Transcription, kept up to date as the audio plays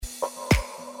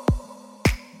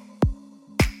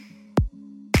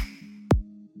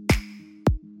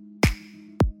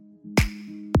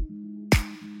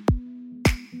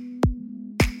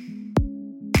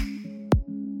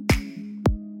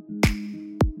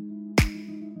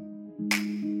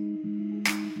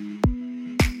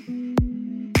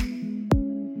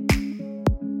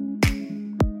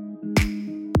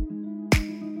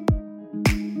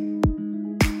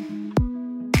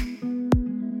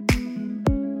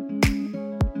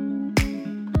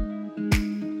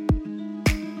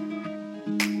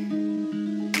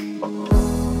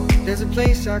There's a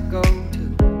place I go to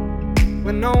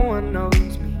when no one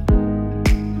knows me.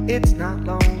 It's not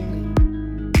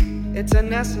lonely, it's a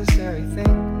necessary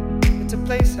thing. It's a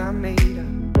place I made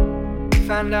up,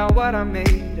 find out what I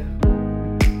made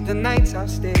of. The nights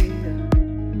I've stayed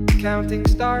up, counting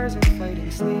stars and fighting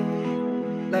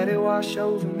sleep. Let it wash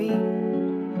over me,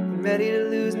 I'm ready to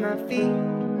lose my feet.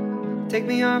 Take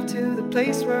me off to the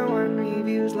place where one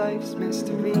reviews life's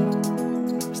mystery.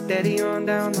 Steady on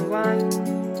down the line,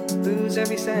 lose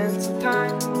every sense of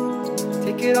time.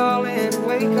 Take it all in and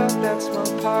wake up that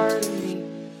small part of me.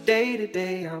 Day to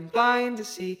day I'm blind to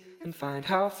see and find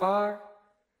how far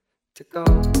to go.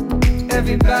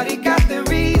 Everybody got their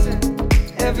reason,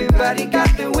 everybody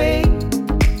got their way.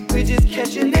 We're just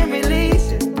catching and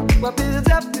releasing what builds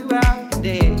up throughout the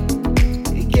day.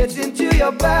 It gets into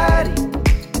your body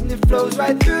and it flows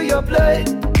right through your blood.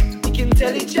 You can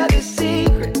tell each other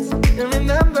secrets and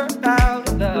remember how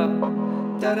to love.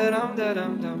 Da-da-dum,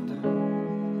 da-dum, dum, dum.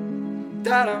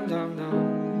 Da-dum, dum,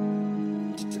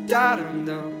 dum. Da-dum,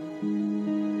 dum.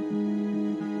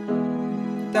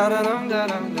 Da-da-dum,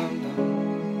 da-dum, dum,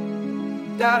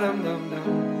 dum. Da-dum, dum,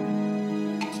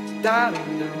 dum.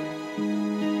 Da-dum, dum.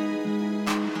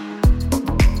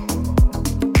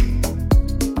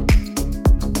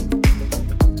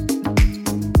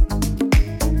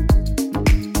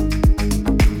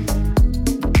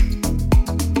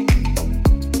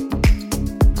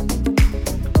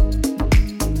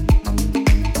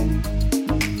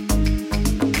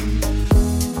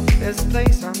 There's a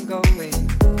place I'm going,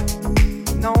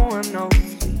 no one knows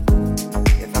me.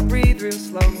 If I breathe real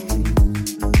slowly,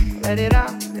 let it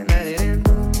out and let it in.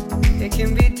 It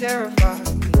can be terrifying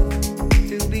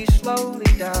to be slowly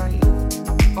dying,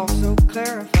 also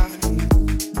clarifying.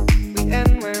 We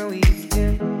end where we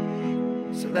begin,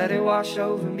 so let it wash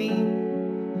over me.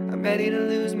 I'm ready to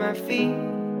lose my feet.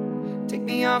 Take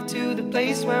me off to the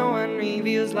place where one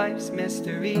reveals life's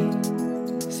mystery.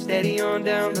 Steady on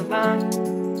down the line,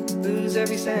 lose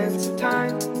every sense of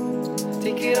time.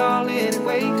 Take it all in and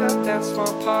wake up that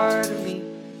small part of me.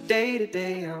 Day to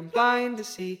day I'm blind to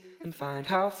see and find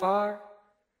how far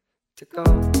to go.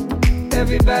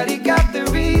 Everybody got their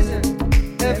reason,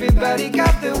 everybody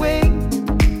got their way.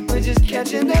 We're just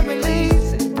catching and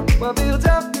releasing what builds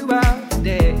up throughout the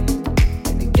day.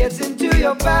 It gets into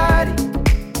your body,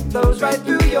 flows right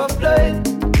through your blood.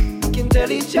 We can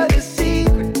tell each other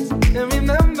secrets and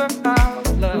remember how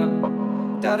to love.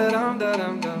 Da-da-dum,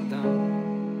 da-dum, dum,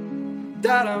 dum.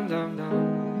 Da-dum, dum,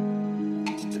 dum.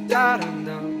 Da-dum,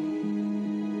 dum.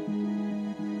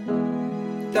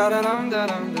 Da-da-dum,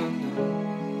 da-dum, dum,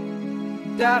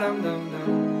 dum. Da-dum, dum, dum.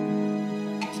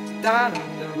 Da-dum,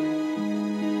 dum.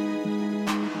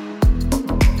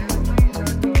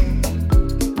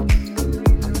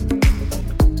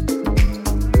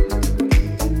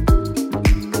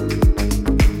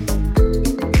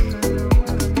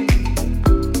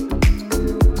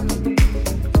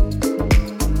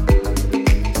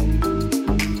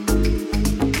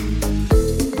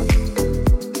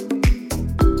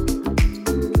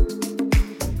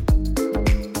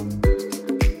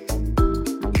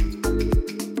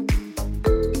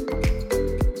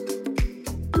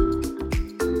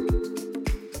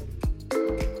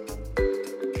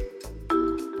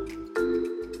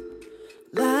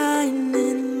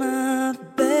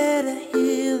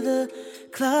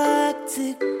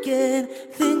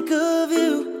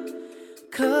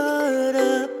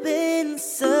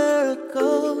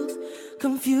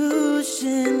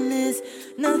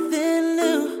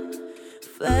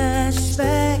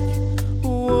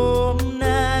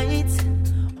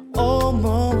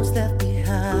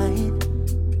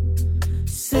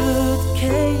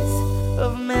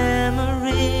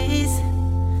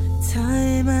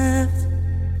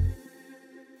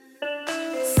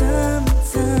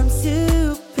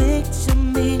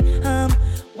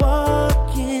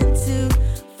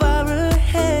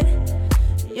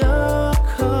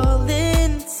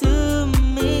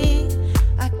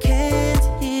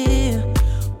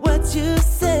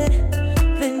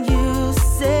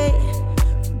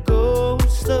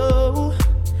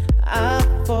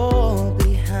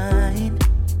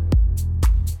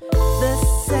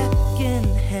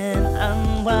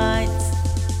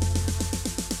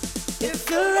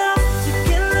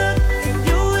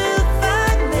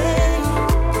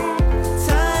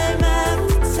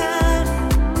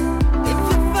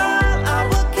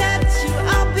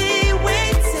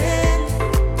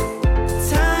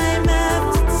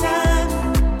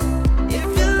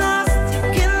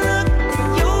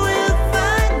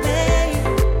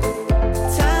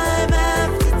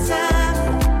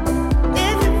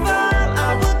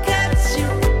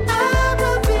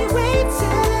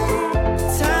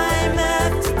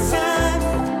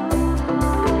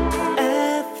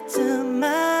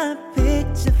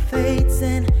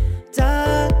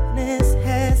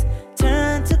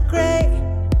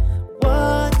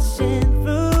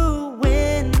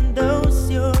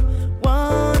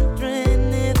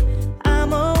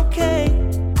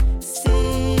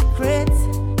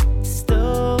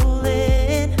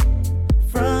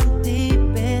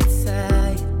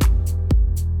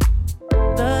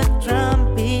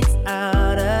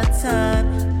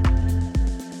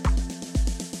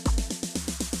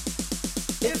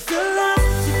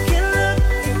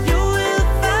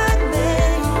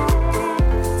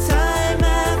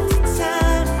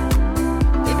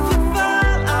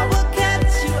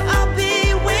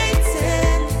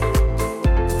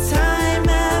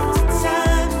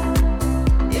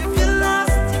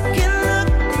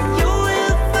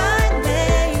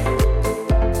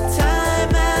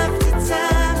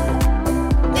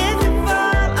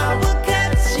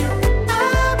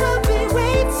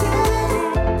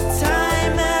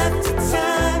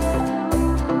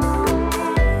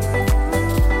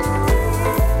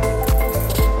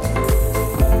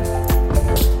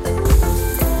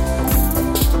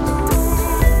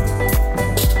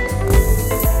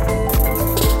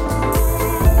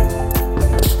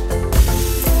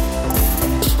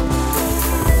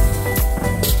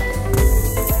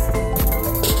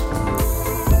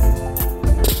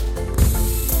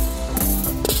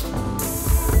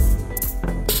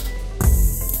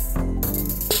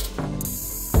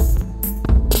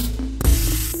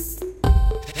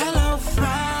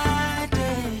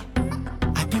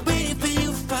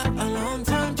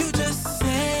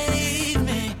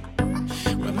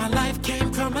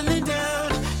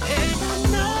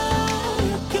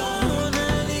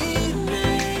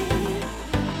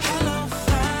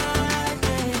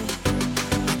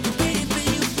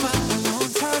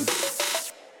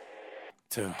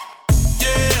 too.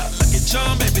 Yeah, look at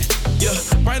John, baby. Yeah,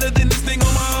 brighter than this thing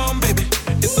on my arm, baby.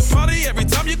 It's a party every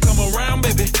time you come around,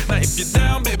 baby. Now if you're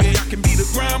down, baby, I can be the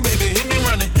ground, baby. Hit me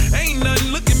running. Ain't nothing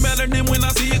looking better than when I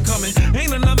see you coming.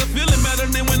 Ain't another feeling better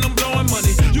than when I'm blowing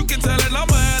money. You can tell that I'm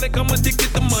an addict, I'm addicted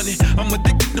to money. I'm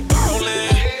addicted to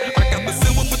ballin'. I got the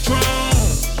silver Patron.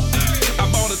 I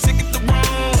bought a ticket to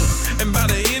Rome. And by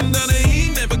the end of the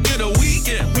evening, never get a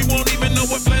weekend. We won't even know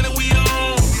what planet we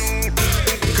on.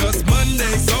 Cause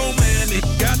Monday, so manic,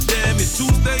 goddamn it.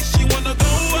 Tuesday, she wanna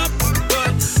go up.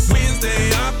 But Wednesday,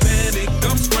 I panic,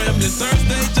 I'm scrambling.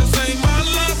 Thursday, just ain't my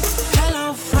luck.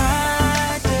 Hello,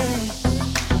 Friday.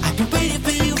 I've been waiting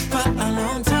for you for a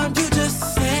long time. You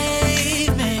just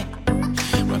saved me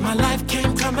when my life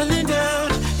came crumbling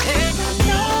down. And I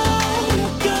know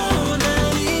you're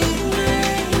gonna leave me.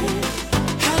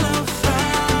 Hello,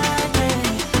 Friday.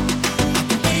 I've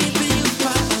been waiting for you for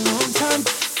a long time.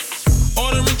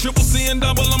 Ordering triple C and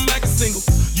double, I'm acting single.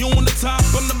 You on the top,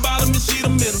 from the bottom, and she the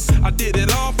middle. I did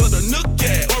it all for the Nook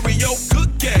cat, Oreo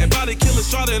cook cat. Body killer,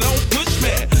 shot it on push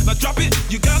mat. Now drop it,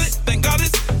 you got it, thank God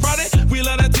it's Friday. We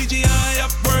let that TGI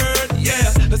upward, yeah.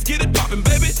 Let's get it poppin',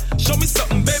 baby. Show me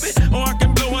something, baby, or I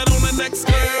can blow it on the next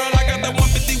girl. I got that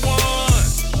 151.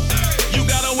 You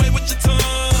got away with your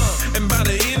tongue. And by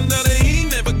the end of the evening,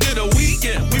 never get a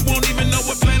weekend. We won't even know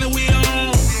what planet we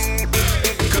on.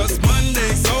 Cause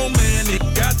Monday, so manic,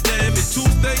 goddamn it.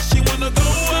 Tuesday, she wanna go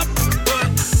up. But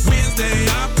Wednesday,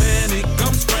 I panic,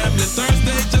 I'm scrambling.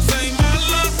 Thursday, just ain't my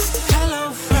luck.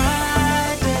 Hello,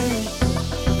 Friday.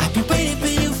 I've been waiting for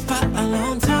you for a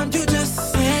long time. You just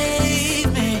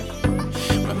saved me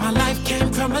when my life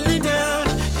came crumbling down.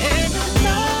 And I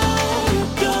know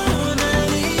you're gonna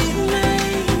leave me.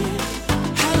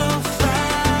 Hello,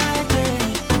 Friday.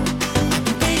 I've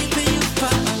been waiting for you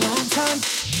for a long time.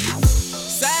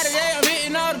 Saturday, I'm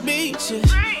hitting all the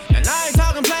beaches. And I ain't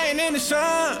talking playing in the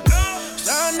sun.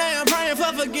 Sunday, I'm praying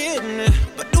for forgiveness.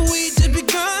 But the week just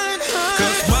begun.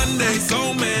 Cause Monday,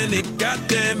 so manic,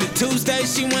 goddamn it. Tuesday,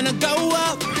 she wanna go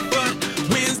up. But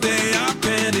Wednesday, I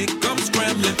panic, I'm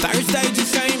scrambling. Thursday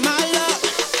just ain't my luck.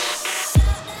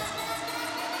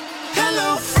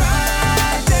 Hello,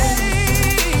 Friday.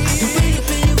 I've been waiting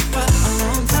for you for a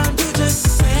long time. You just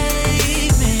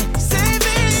saved me. Save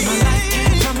me. My life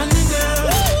came crumbling down.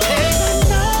 And I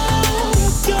know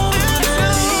you're gonna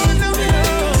leave me.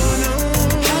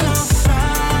 Hello,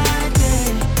 Friday.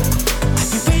 I've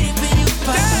been waiting for you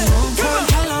for a long time.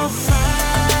 Hello,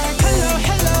 Friday. Hello,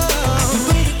 hello. I've been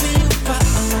waiting for you for a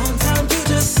long time. You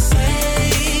just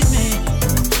saved me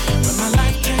when my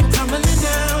life came tumbling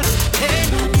down. And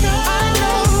I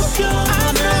know you're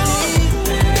gonna leave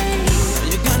me.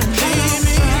 You're gonna leave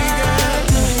me, girl.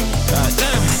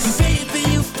 Goddamn. I've been waiting for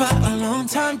you for a long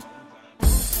time.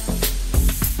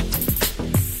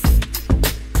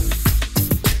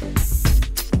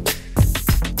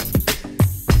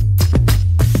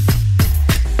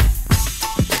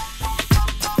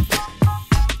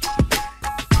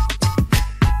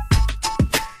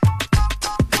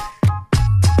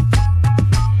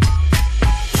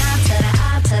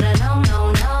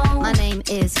 My name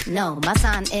is no, my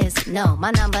sign is no, my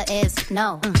number is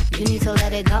no. You need to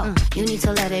let it go. You need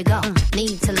to let it go.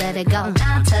 Need to let it go.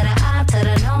 Nah to the I to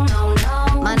the no, no,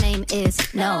 no. My name is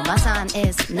no, my sign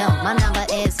is no, my number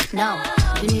is no.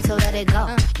 You need to let it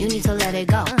go. You need to let it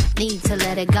go. Need to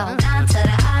let it go. Nah to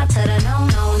the I to the no,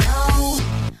 no, no.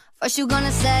 First you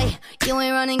gonna say you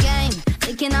ain't running game,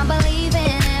 thinking I believe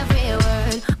in every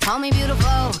word. Call me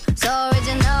beautiful, so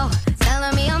original,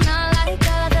 telling me I'm not like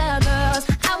other girls.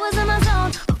 I was in my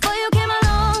zone before you came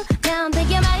along. Now I'm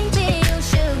thinking maybe you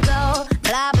should go.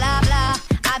 Blah blah blah.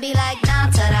 I be like nah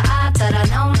to the I to the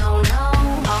no no no.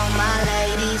 All my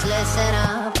ladies listen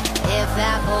up. If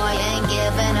that boy ain't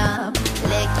giving up,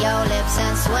 lick your lips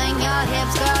and swing your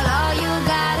hips, girl. All you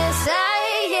gotta say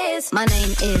is my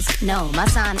name is no, my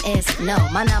sign is no,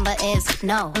 my number is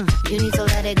no. You need to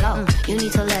let it go. You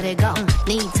need to let it go.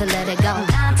 Need to let it go.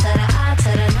 Nah to the I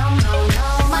to the no no no.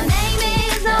 My name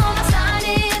is no, my sign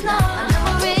is no, my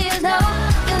number is no.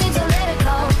 You need to let it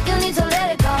go. You need to let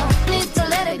it go. Need to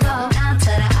let it go. Nah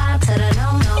to the I to the no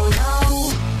no no.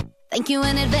 Thank you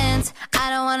in advance. I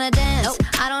don't wanna dance. Nope.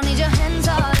 I don't need your hands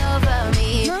all over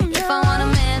me. No, no. If I want a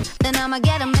man, then I'ma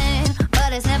get a man.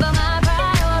 But it's never my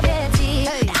priority.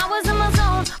 Hey. I was in my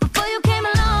zone before you came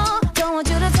along. Don't want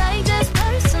you to take this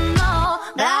personal.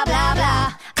 Blah blah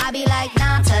blah. I be like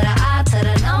nah to the I to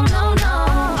the no no no.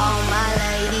 All my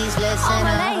ladies listen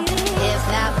up. If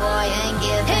that boy ain't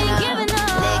giving up,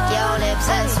 lick your lips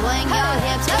and swing your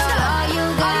hips, girl. All you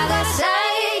gotta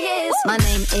say is my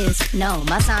name is no.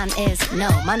 My sign is no.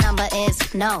 My number is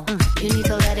no. You need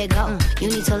to let it go. You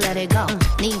need to let it go.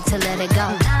 Need to let it go.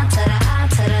 Nah to the I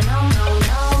to the no, no,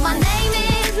 no. My name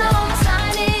is no. My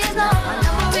sign is no. My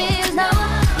number is no.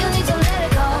 You need to let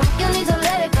it go. You need to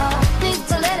let it go. Need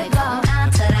to let it go. Nah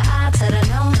to the I to the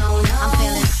no, no, no. I'm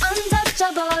feeling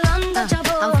untouchable,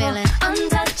 untouchable. I'm feeling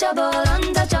untouchable,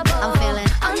 untouchable. I'm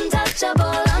feeling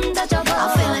untouchable, untouchable.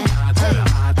 I'm feeling.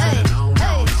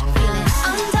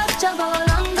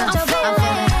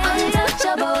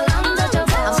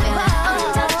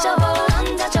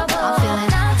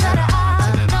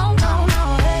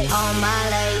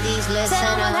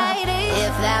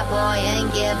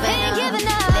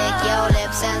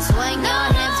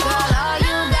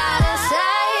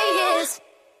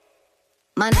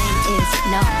 My name is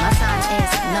no, my sign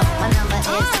is no, my number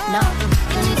is no.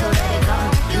 You need to let it go,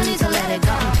 you need to let it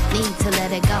go, need to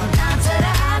let it go. Now to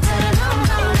the I to the no,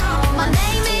 no, no. My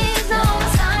name is no, my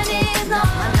sign is no,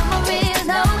 my number is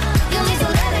no. You need to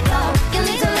let it go, you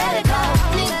need to let it go,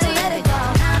 need to let it go.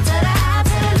 Now to the I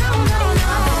to the no, no,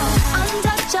 no.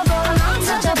 Untouchable,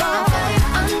 untouchable,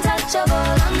 untouchable,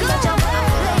 untouchable,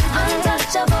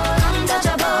 untouchable,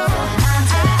 untouchable. Now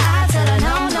to the I to the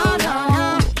no, no, no.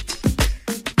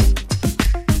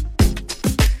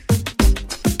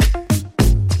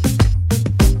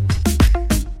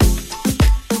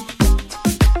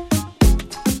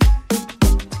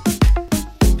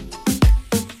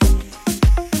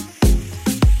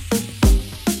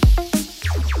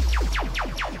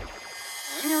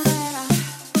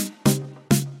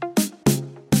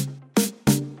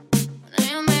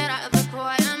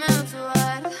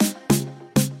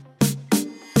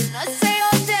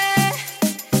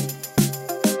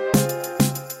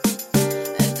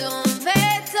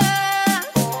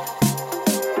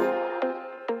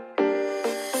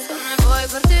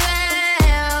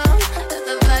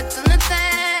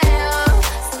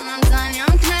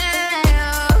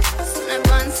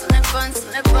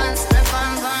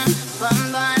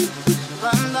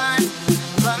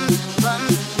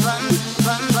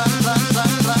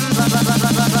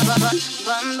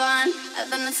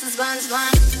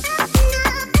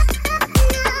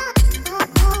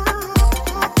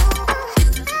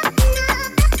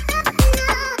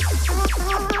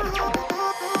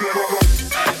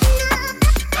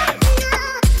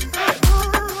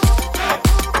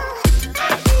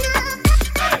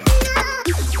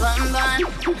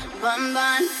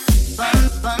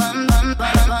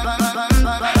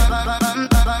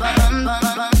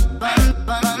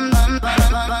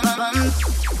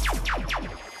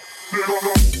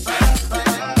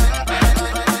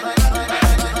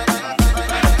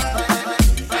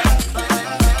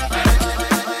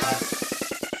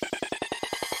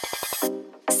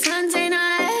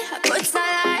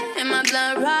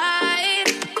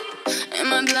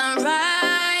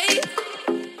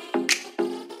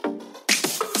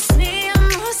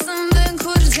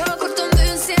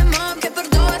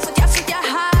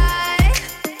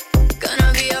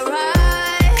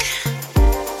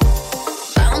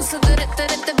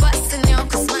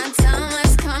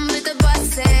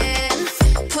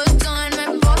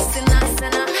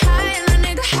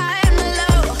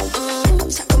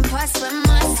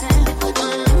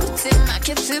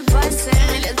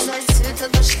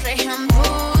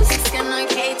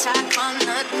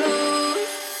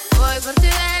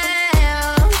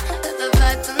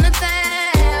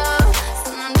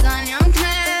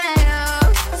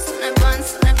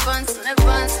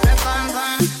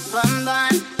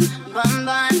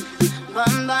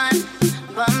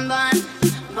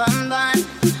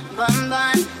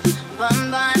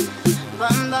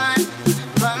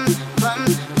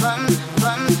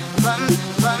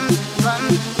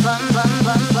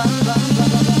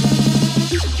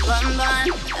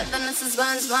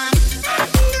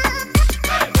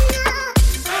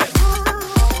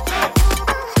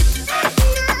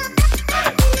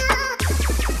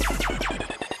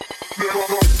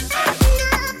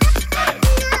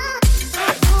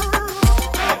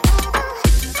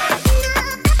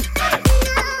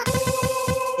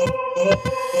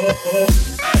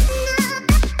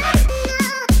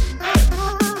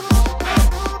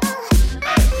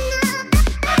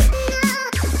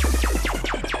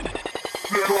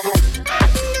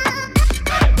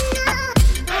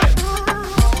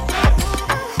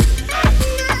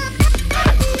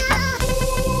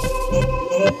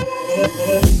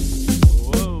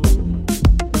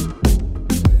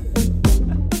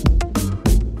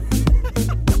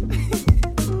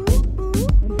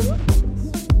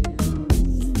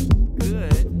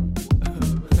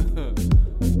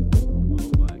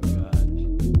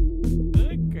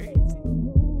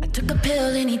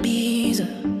 pill in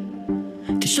Ibiza.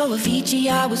 show of Fiji,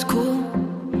 I was cool.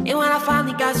 And when I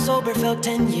finally got sober, felt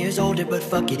 10 years older. But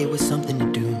fuck it, it was something to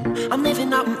do. I'm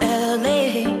living out in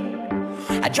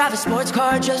LA. I drive a sports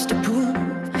car just to prove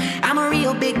I'm a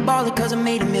real big baller, cause I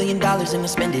made $1 million and I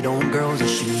spend it on girls and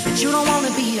shoes. But you don't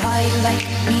wanna be high like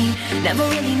me, never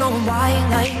really knowing why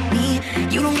like me.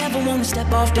 You don't ever wanna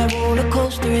step off that roller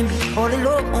coaster and be all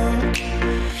alone.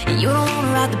 And you don't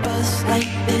wanna ride the bus like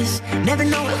this, never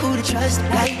know who to trust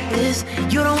like this.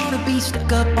 You don't wanna be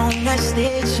stuck up on that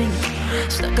stage singing,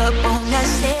 stuck up on that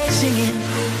stage singing.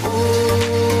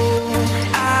 Oh,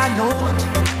 I know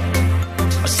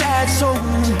a sad soul,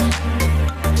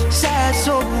 sad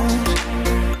souls,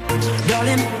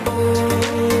 darling.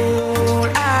 All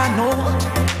I know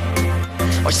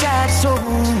are sad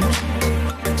souls,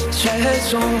 sad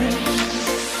souls.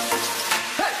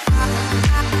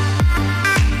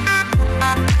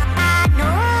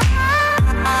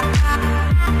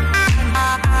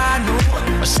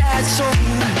 Sad soul.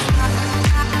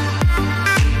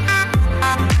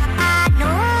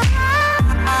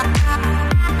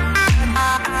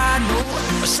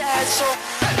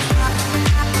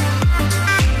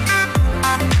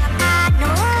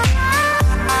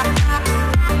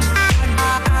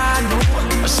 I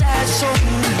know a sad soul.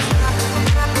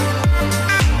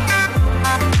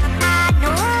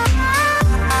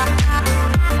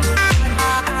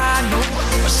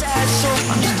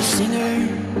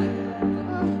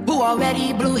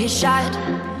 Already blew his shot.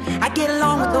 I get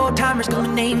along with old timers,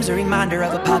 calling names a reminder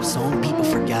of a pop song people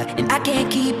forgot. And I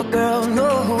can't keep a girl, no,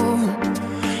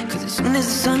 cause as soon as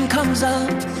the sun comes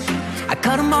up, I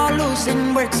cut them all loose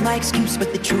and work's my excuse.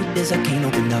 But the truth is I can't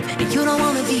open up. And you don't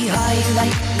wanna be high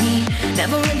like me,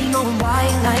 never really knowing why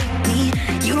like me.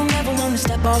 You don't ever wanna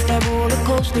step off that roller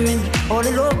coaster and be all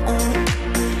alone.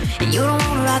 And you don't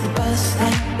wanna ride the bus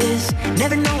like this,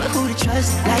 never know who to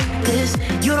trust like this.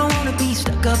 You don't wanna be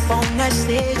stuck up on that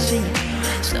stage singing,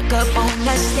 stuck up on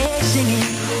that stage singing.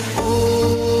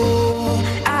 Oh,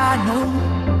 I know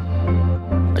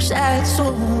sad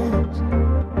souls,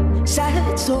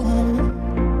 sad souls,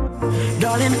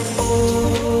 darling.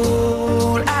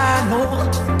 All I know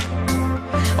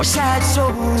are sad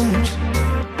souls,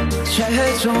 sad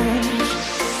souls.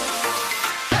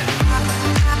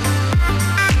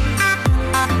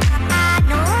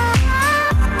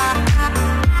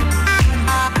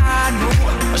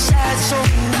 Sad soul.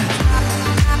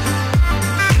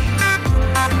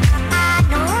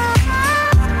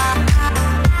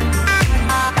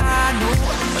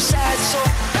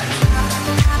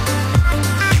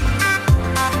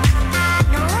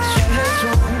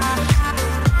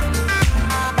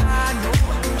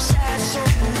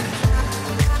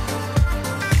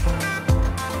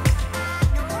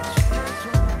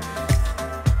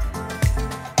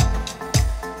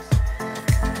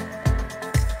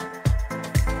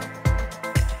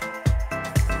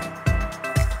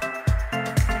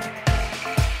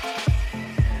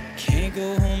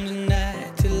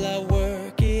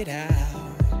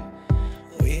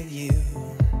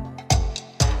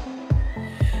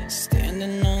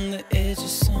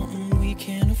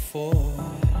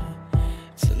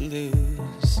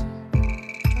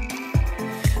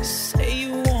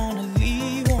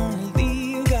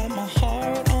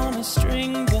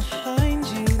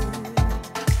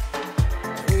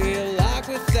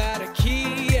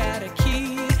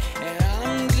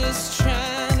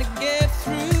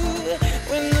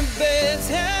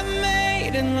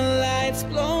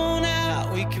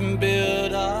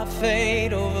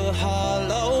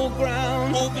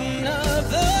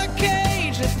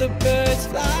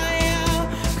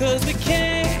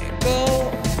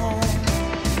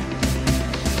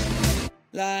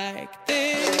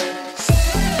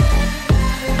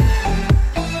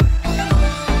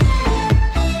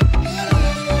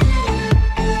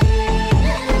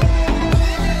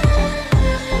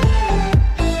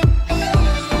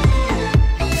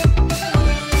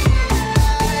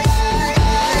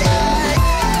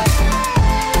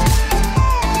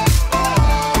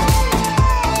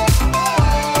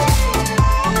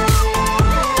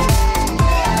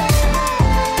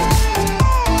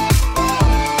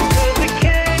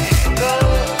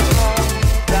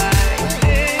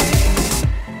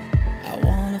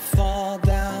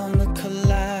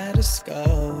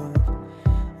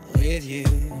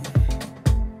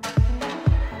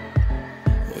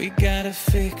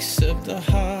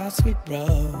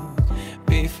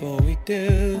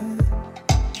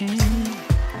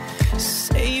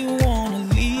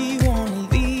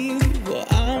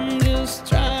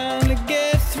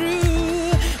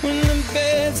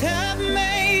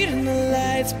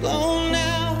 Blown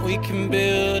out, We can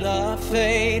build our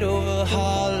fate over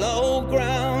hollow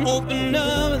ground. Open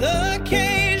up the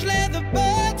cage, let the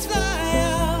birds fly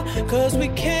out. 'Cause we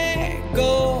can't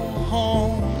go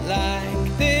home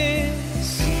like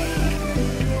this.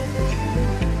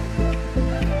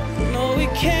 No, we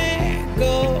can't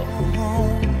go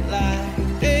home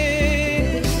like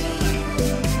this.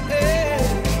 Yeah.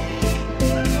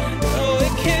 No, we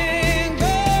can't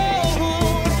go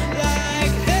home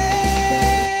like this.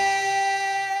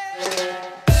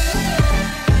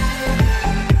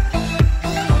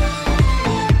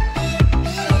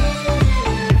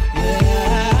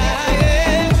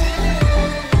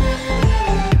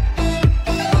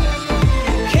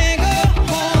 Can't go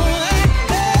home like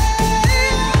this.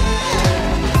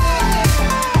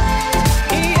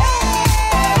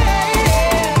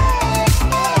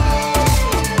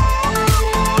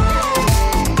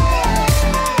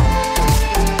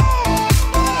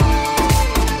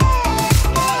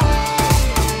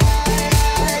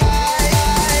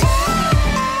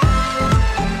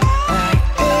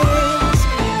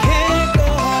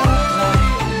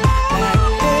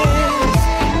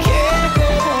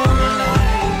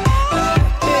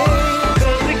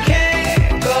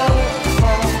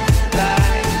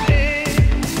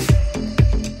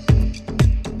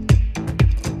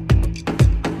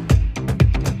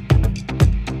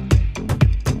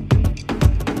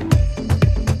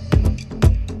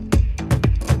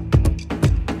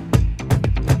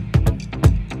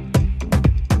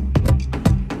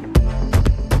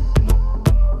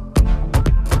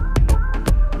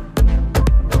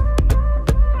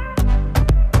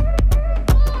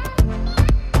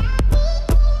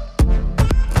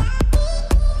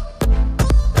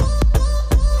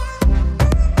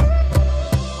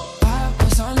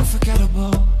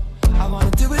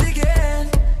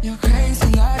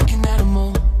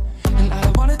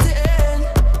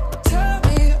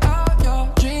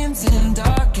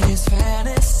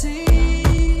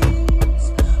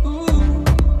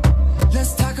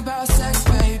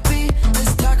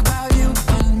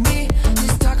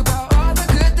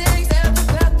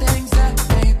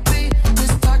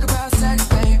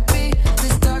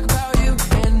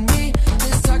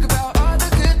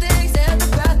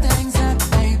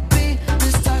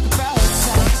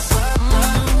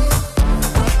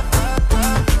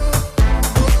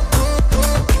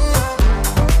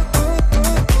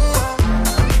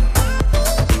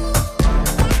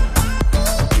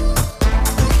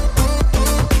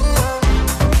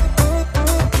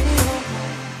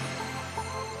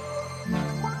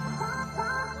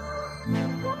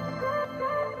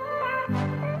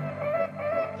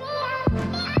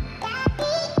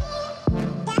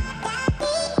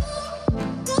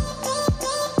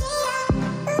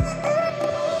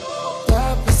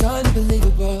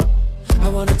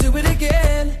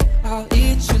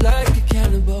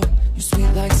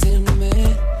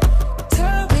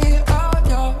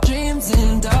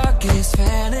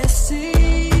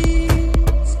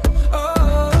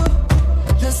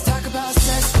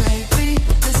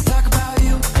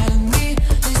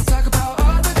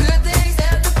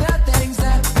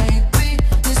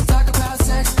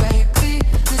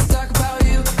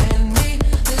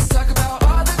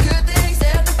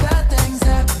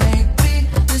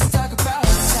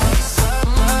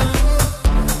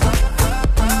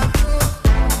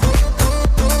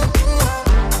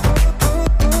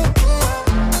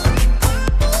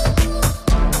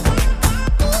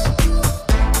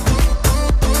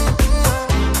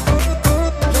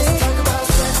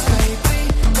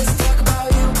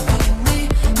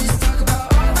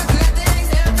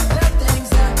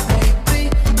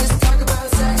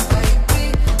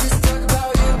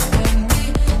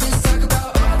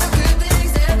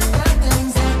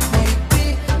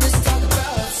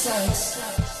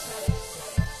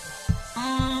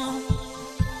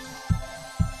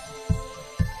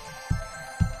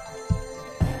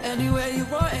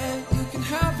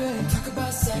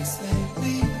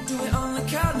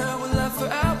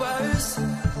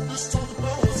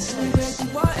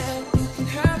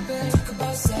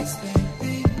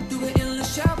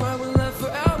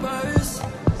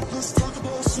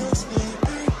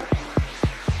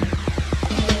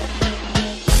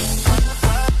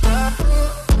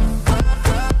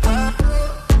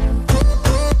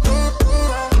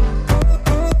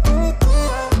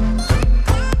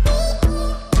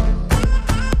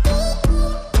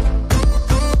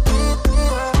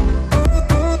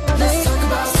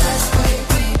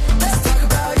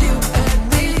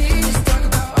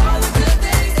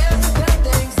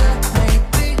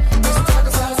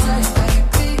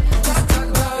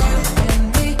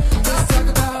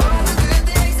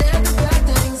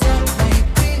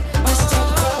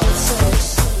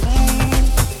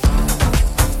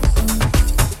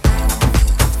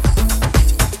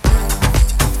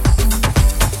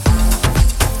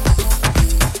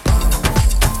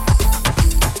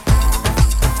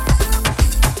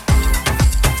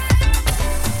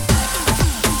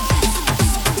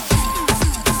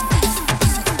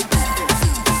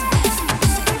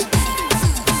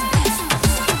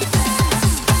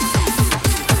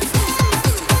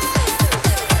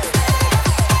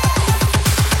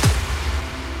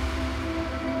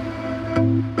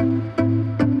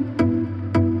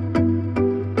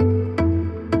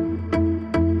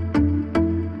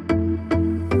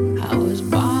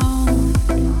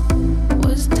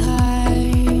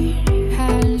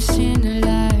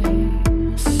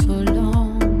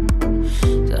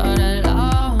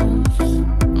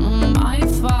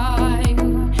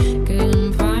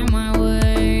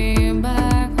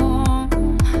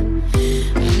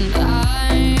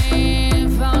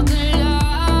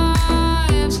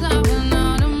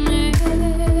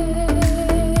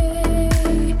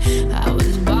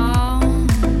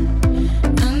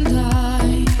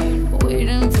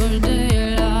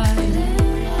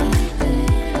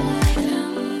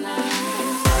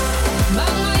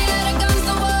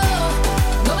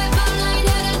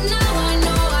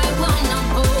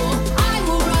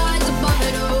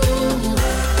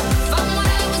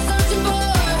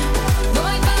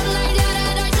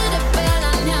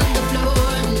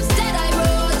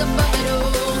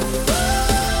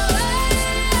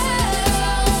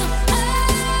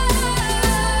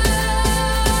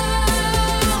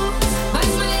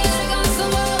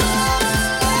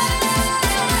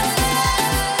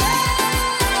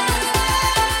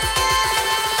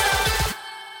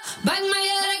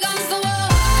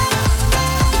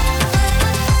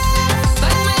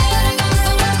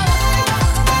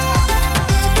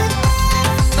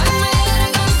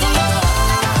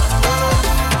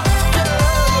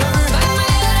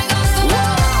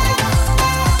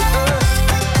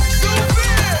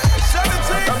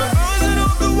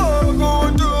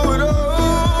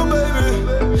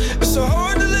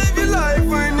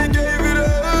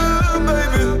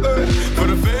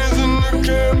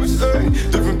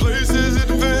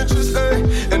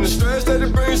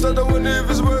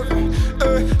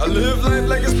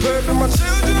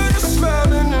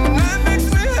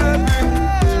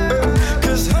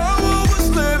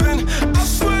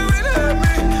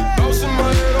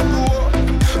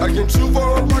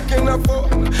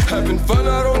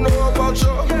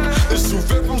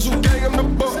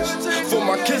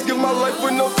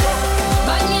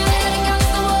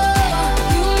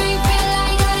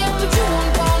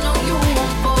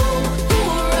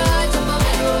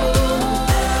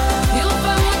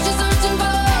 Searching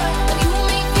for, you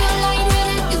make feel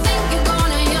lightheaded.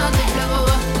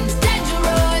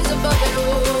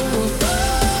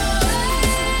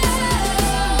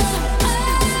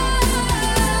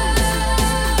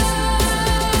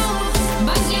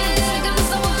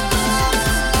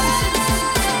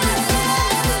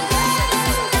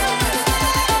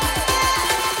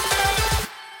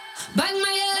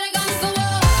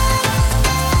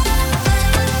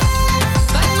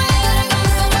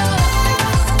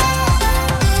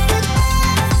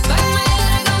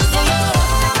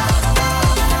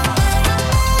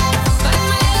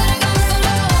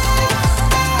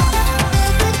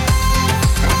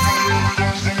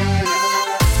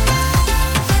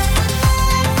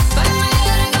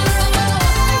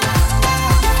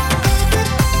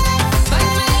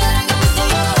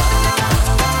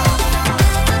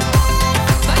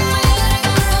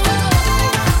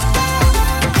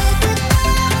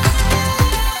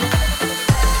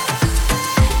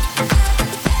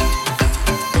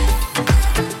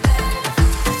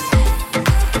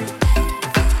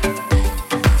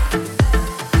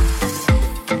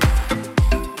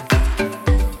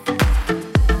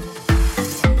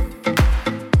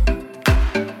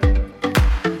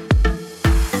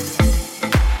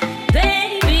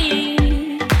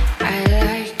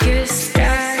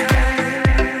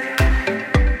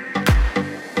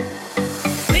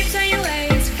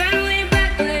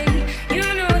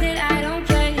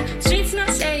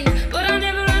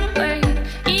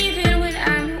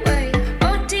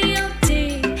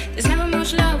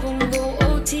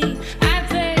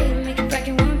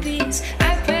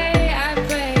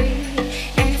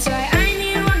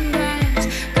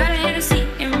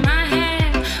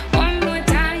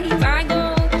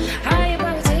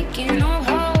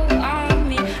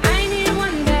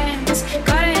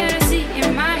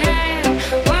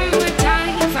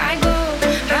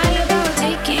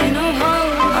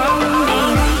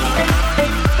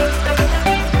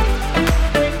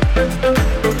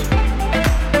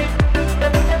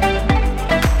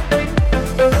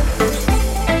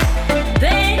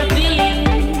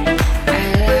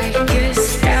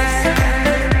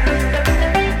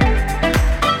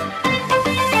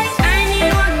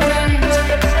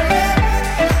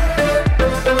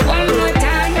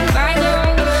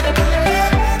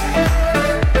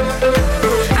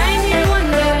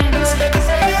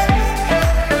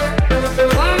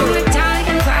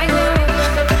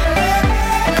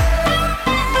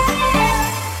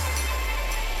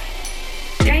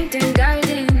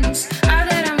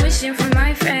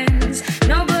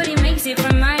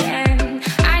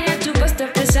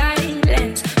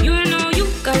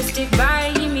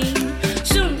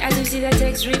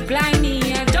 like me,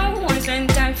 I don't want to spend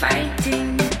time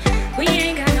fighting. We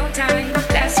ain't got no time,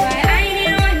 that's why I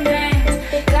need one dance.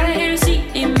 Got a Hennessy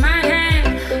in my hand.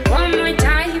 One more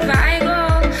time if I go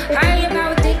high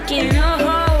about taking a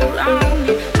hold on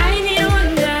me. I need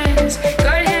one dance.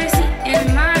 Got a Hennessy in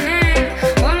my hand.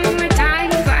 One more time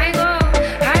if I go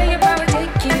high about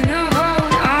taking a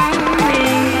hold on me.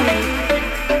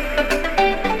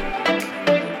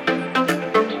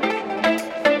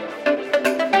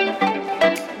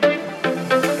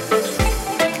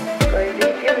 But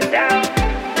if you're down,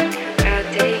 I'll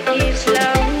take it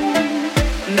slow,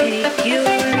 make you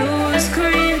lose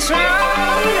control.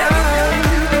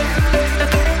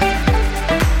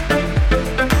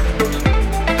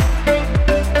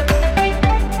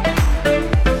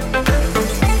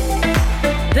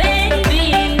 Baby,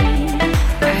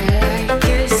 I like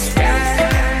your style.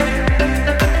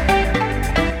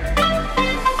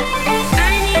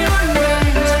 I need one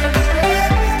dance.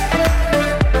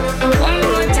 One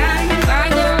more time if I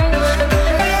go.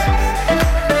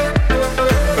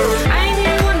 I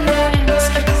need one dance.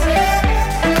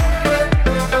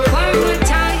 One more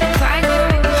time if I go.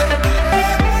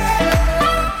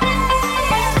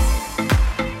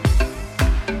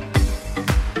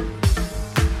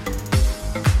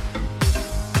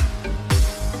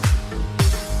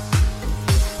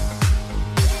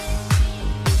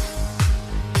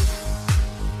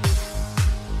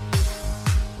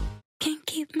 Can't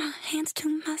keep my hands to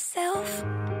myself.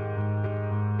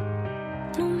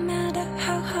 No matter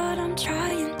how hard I'm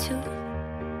trying to,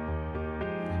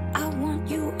 I want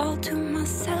you all to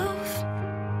myself.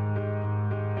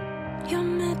 Your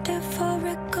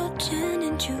metaphorical gin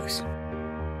and juice.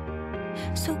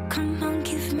 So come on,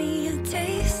 give me a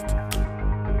taste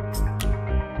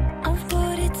of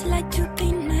what it's like to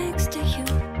be next to you.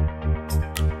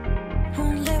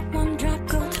 Won't let one drop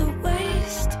go to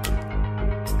waste.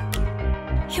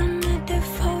 Your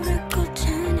metaphorical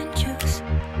gin and juice.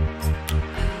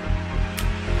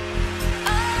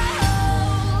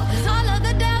 Oh, 'cause all of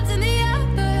the downs and the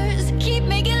uppers keep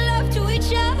making love to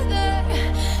each other.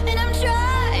 And I'm trying.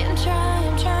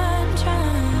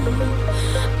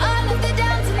 All of the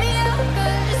downs and the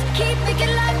uppers keep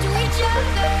making love to each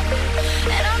other.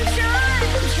 And I'm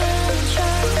trying,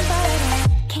 but I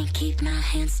can't keep my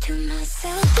hands to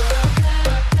myself.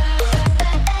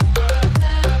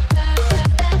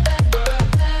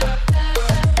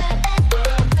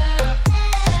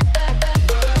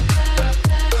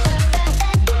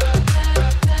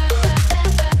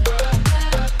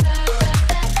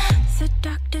 The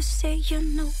doctors say you're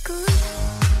no good,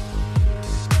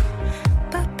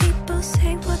 but people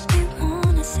say what they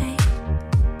wanna say.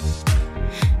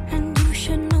 And you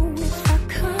should know if I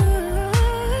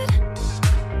could,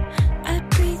 I'd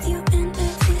breathe you in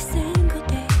every single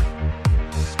day.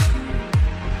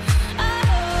 Oh,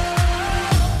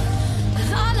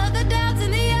 'cause all of the downs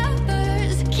and the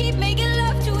uppers keep making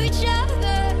love to each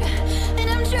other. And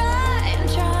I'm trying.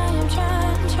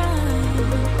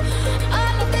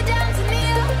 All of the downs and the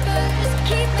uppers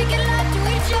keep making love to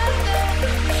each other.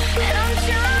 And I'm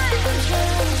trying, but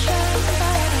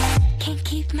I can't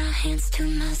keep my hands to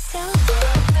myself.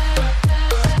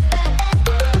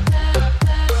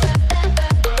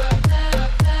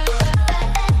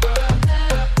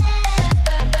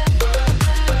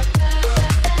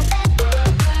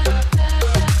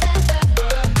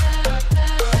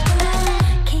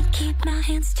 Can't keep my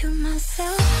hands to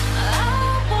myself. I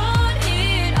want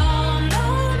it all, no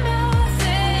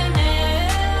nothing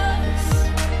else.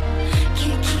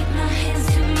 Can't keep my hands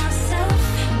to myself.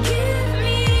 Give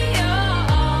me your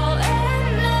all and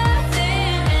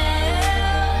nothing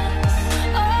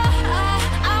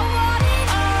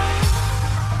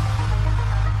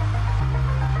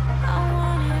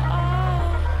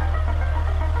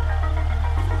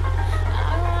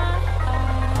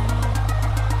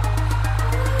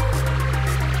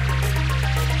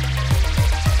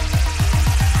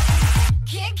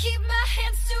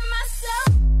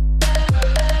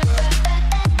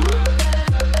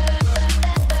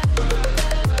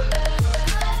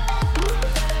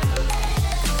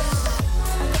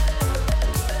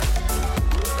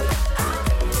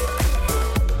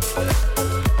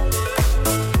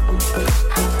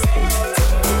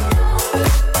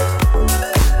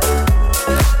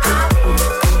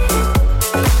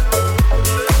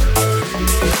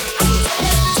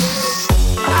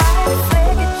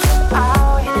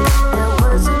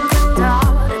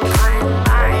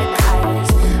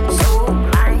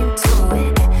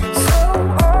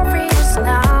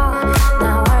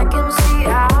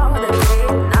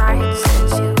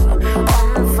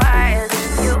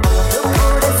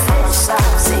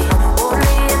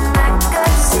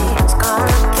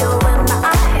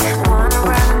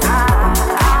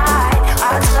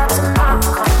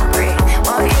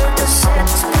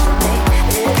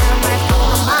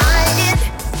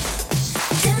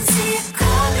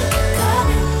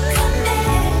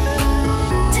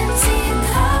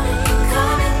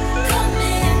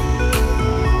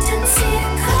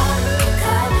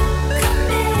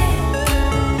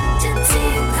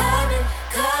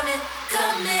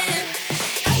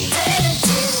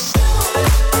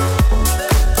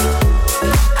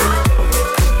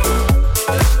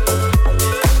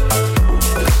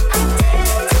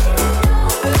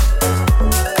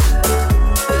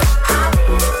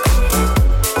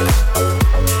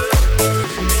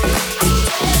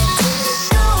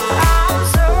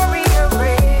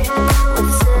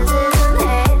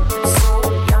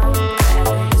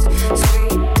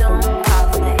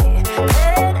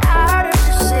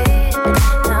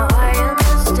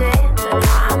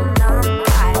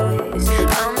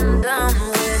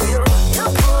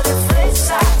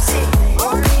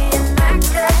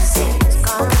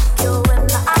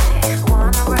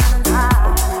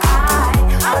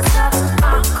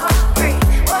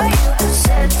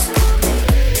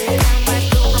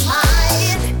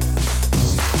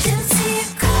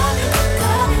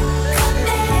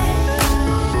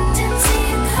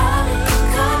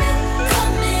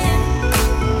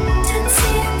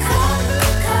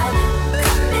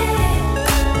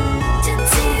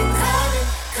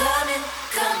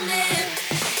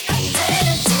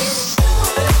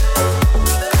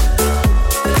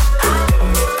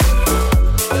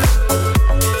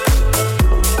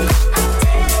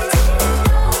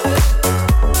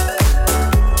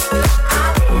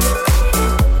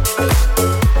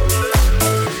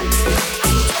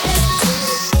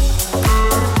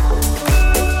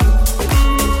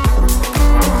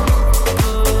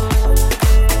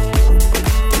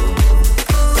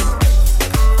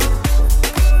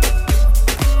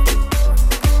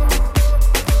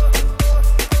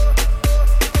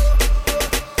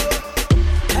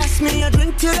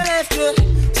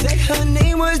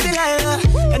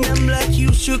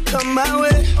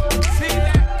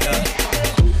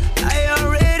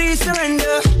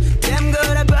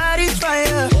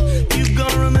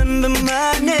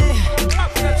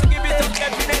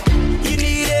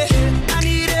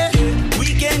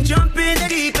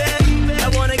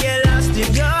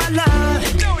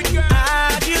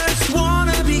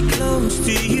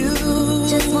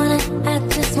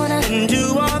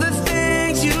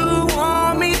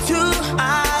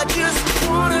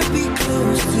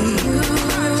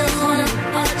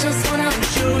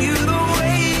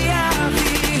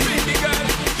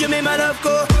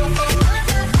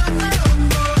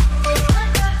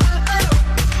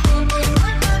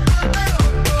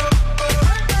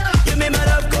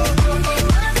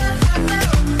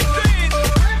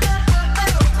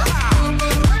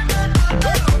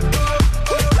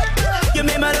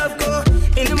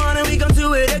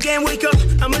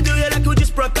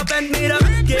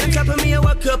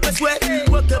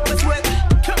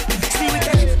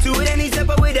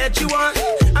want.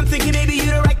 I'm thinking maybe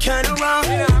you're the right kind of wrong.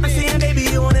 I'm saying baby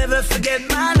you won't ever forget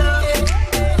my love.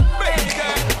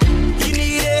 You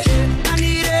need it, I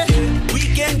need it. We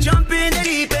can jump in the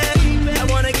deep end. I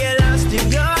wanna get lost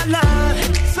in your love.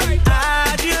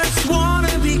 I just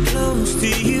wanna be close to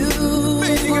you.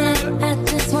 I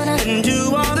just wanna And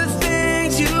do all the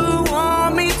things you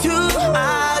want me to.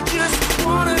 I just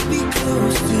wanna be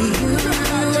close to you.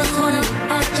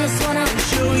 I just wanna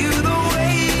show you the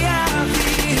way I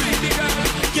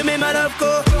feel. You made my love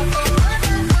go.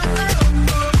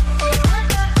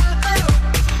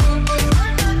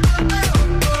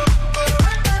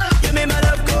 You made my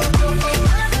love go.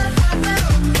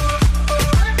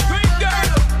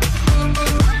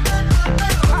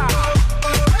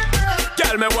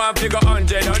 Girl, me want figure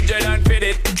 100 and fit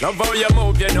it. Love how you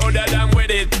move, you know that I'm with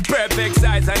it. Perfect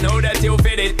size, I know that you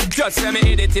fit it. Just let me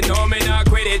hit it, you know me not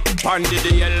quit it. Pondy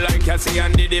the yell like Cassie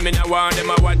and Diddy. Me not want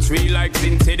them, I watch me like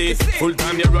Sin City. Full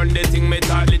time you run the thing, me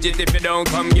talk legit. If you don't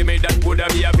come, give me that, woulda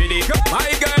be a pity. My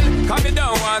girl, come me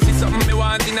down, want see something me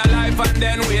want in a life and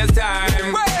then waste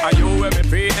time. Are you with me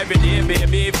free every day,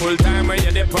 baby? Full time when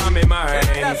you're there for me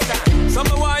mind. So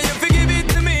me want you forgive it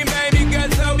to me, baby girl,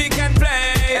 so we can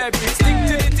play. Stick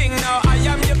to the thing now, I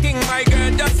am your king, my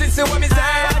girl. Just listen what me say.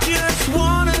 I just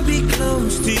wanna be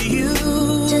close to you.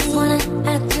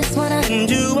 I just wanna and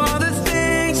do all the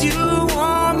things you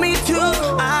want me to.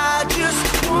 I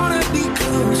just wanna be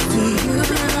close to you.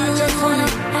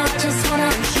 I just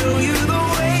wanna show you the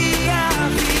way I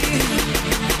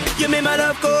feel. You made my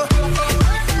love go.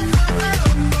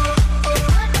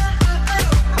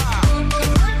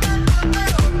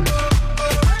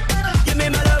 You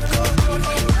made my love go.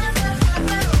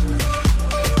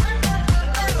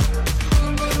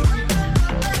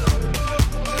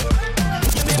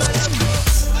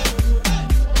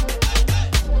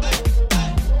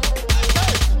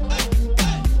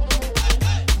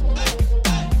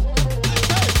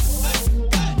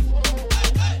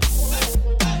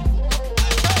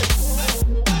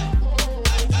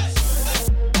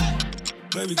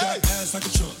 Baby got ass like a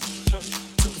trunk.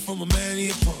 Took it from a man, he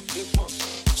a punk.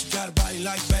 She got a body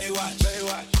like Baywatch.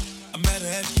 I met her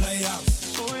at the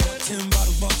Playhouse. 10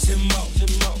 bottles, bought 10 more.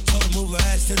 Told her move her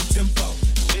ass to the tempo.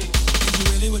 Is you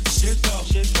really with the shit though?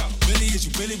 Really, is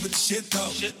you really with the shit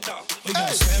though? We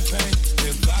got champagne,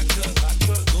 then vodka.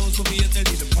 Goons will be if they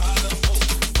need a problem.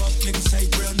 Fuck niggas,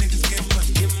 hate real niggas, get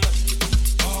money.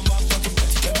 All my fucking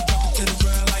bitch. Let me drop it to the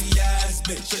ground like yes,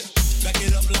 bitch. Back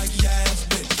it up like yes,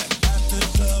 bitch. After the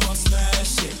club, I'll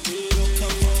smash it. Don't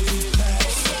come home, you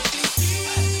pass it.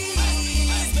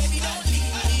 Baby, don't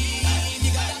leave.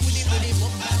 You gotta put it with it,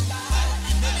 boom, bye, bye.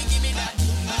 Baby, give me that,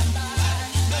 boom, bye,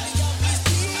 bye. Baby, don't please,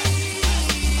 please.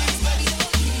 Baby,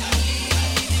 don't leave.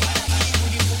 You gotta put it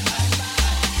with it, boom, bye, bye.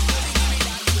 Baby, give me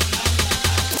that, boom, bye, bye.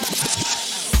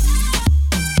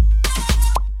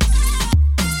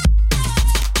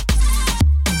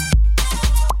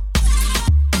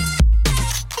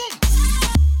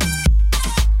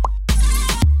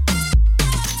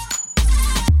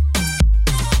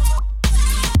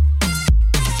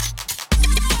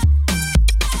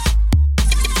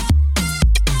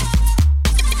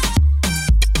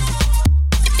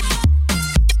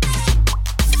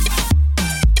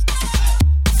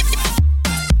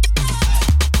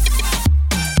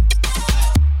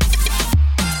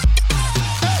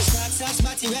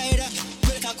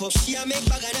 She a make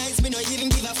bag of nights, me no even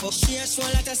give a fuck. She a show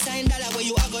a lot of sign dollar where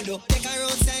you a go do. Take her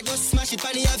outside, go smash it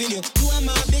on the avenue. Two of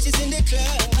my bitches in the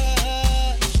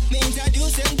club. Me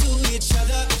introduce them to each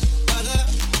other. Other,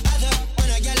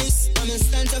 when I get this, I'm in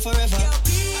stanza forever.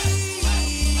 Please,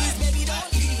 baby,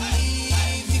 don't leave.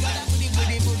 You gotta put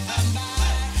it, boom, bam, bam.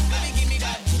 Baby, give me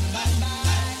that, boom, bam, bam.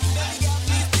 Baby, girl,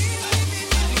 please, please,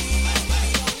 please,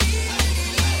 baby, don't leave.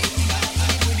 You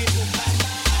gotta put it, boom, bam,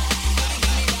 bam.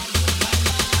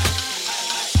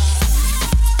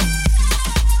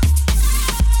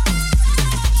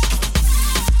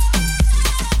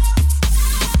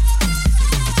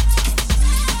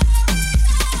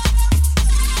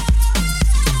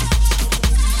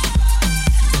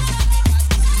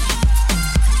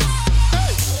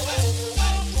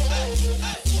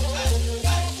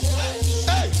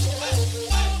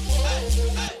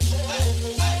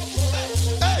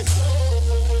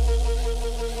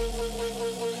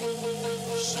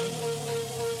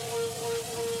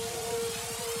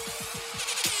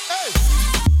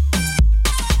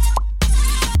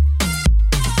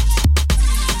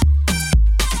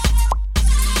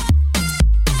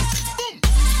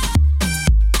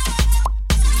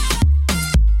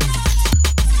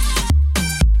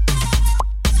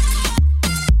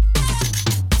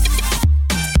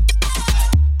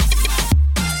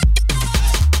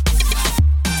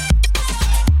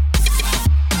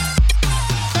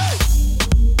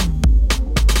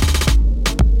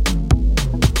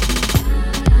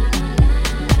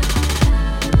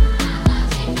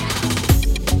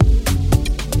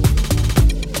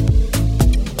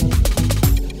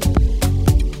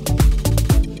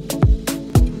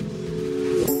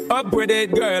 Jump with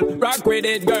it, girl. Rock with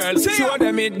it, girl. Show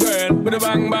them it, girl. With a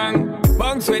bang bang.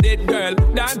 Bounce with it, girl.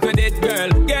 Dance with it, girl.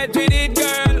 Get with it,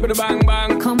 girl. With a bang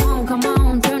bang. Come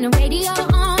on, turn the radio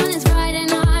on. It's Friday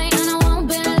night and I won't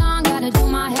be long. Gotta do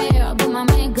my hair, put my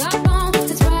makeup on.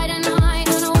 It's Friday night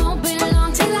and I won't be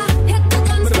long till I hit the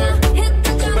dance floor, hit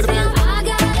the dance floor. I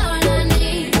got all I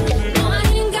need. No, I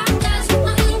ain't got cash,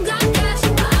 I ain't got cash.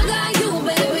 I got you,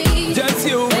 baby. Just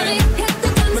you, baby. Hit the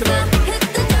dance floor, hit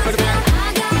the dance floor.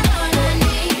 I got all I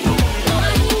need. No,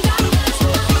 I ain't got cash,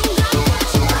 I ain't got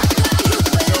cash. I got you,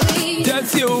 baby.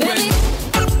 Just you, baby.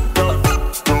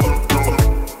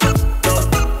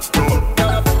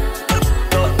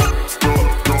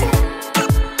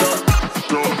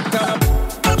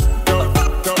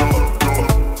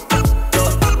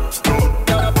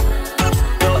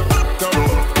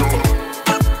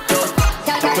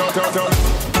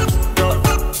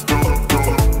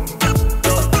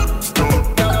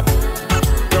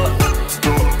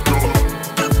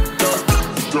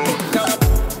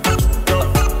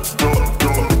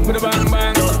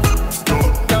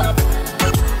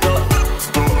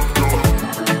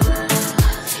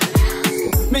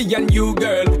 Me and you,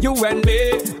 girl, you and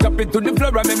me. Top it to the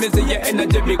floor and make me see your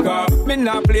energy because me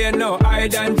not play no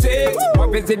hide and seek.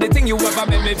 What is it the thing you ever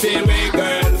make me feel way,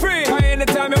 girl? Free.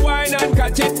 Anytime you whine and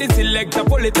catch it, the selector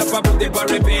pull it up and put it for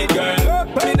repeat, girl.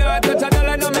 But me not touch a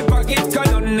dollar in my pocket,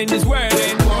 cause nothing in this world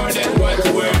ain't more than what's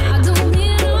worth. I don't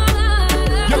need no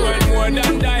one. You want more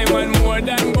than diamond, more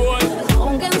than gold.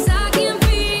 Long as I can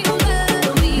feel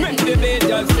the Make the day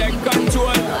just take control.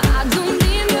 I don't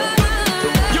need no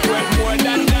one. You want more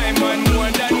than diamond,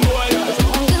 more than gold.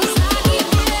 Long as I can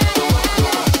feel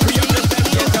Free up yourself,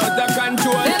 get out of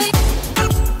control. baby.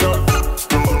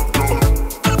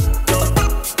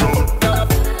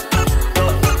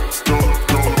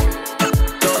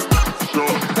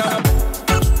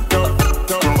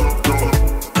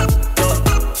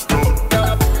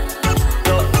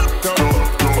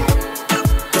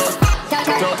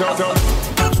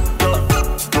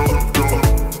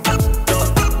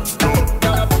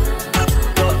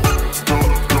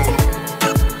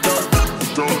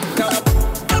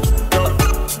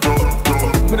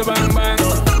 With a bang bang.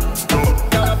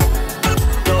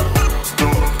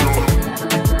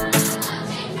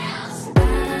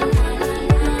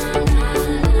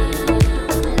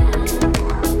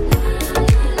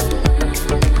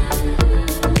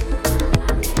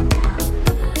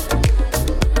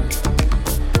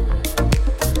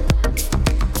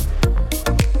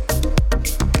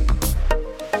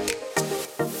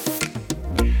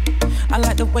 I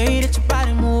like the way that your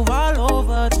body move all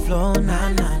over the floor, nah,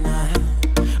 nah, nah.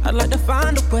 I'd like to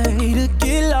find a way to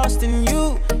get lost in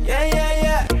you, yeah, yeah,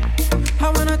 yeah. I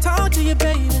wanna talk to you,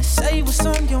 baby, say what's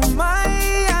on your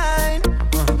mind.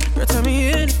 Girl, tell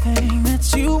me anything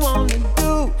that you wanna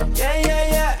do, yeah,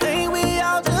 yeah, yeah. Ain't we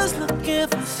all just looking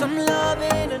for some love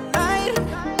in the night?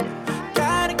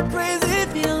 Got a crazy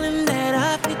feeling that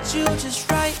I fit you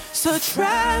just right. So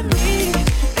try me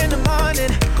in the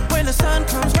morning when the sun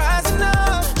comes rising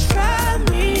up. Try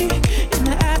me in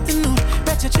the afternoon,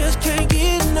 bet you just can't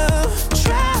get enough.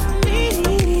 Try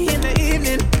me in the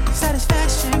evening,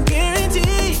 satisfaction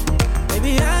guaranteed.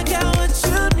 Baby, I got what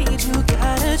you need, you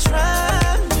gotta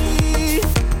try me.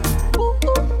 Ooh,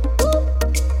 ooh, ooh.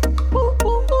 Ooh,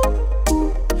 ooh, ooh,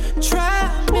 ooh. Try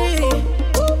me.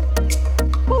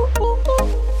 Ooh, ooh,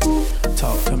 ooh, ooh.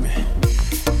 Talk to me.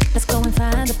 Let's go and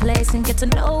find a place and get to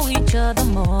know each other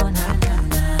more. Nah, nah,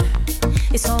 nah.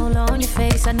 It's all on your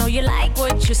face. I know you like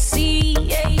what you see.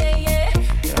 Yeah, yeah, yeah.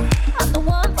 I'm the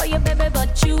one for you, baby,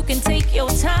 but you can take your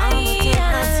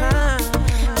time.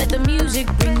 Let the music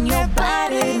bring your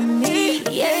body to me.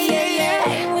 Yeah, yeah,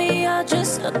 yeah. We are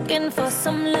just looking for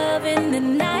some love in the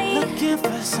night. Looking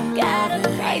for some Got a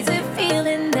loving. crazy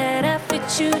feeling that I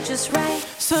fit you just right.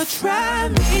 So try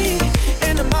me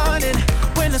in the morning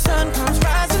when the sun comes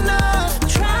rising up.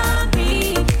 Try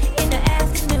me in the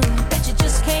afternoon, but you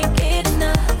just can't get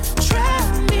enough. Try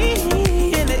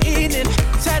me in the evening,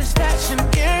 satisfaction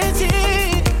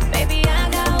guaranteed. Baby, I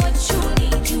got what you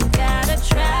need, you gotta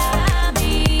try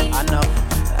me. I know.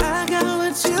 I got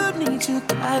what you need, you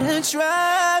gotta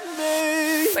try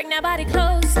me. Bring that body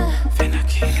closer.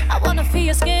 I wanna feel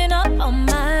your skin up on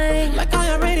mine. Like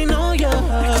I already know you.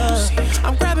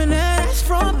 I'm grabbing that ass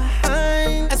from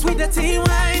behind. As sweet that tea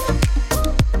wine.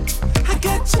 I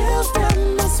got chills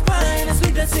down my spine. As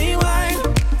sweet that tea wine.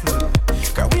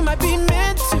 Girl, we might be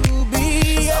meant to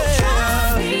be. So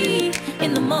try me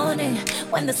in the morning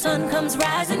when the sun comes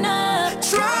rising up.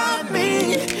 Try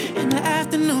me in the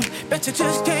afternoon. Bet you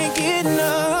just can't get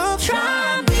enough. Try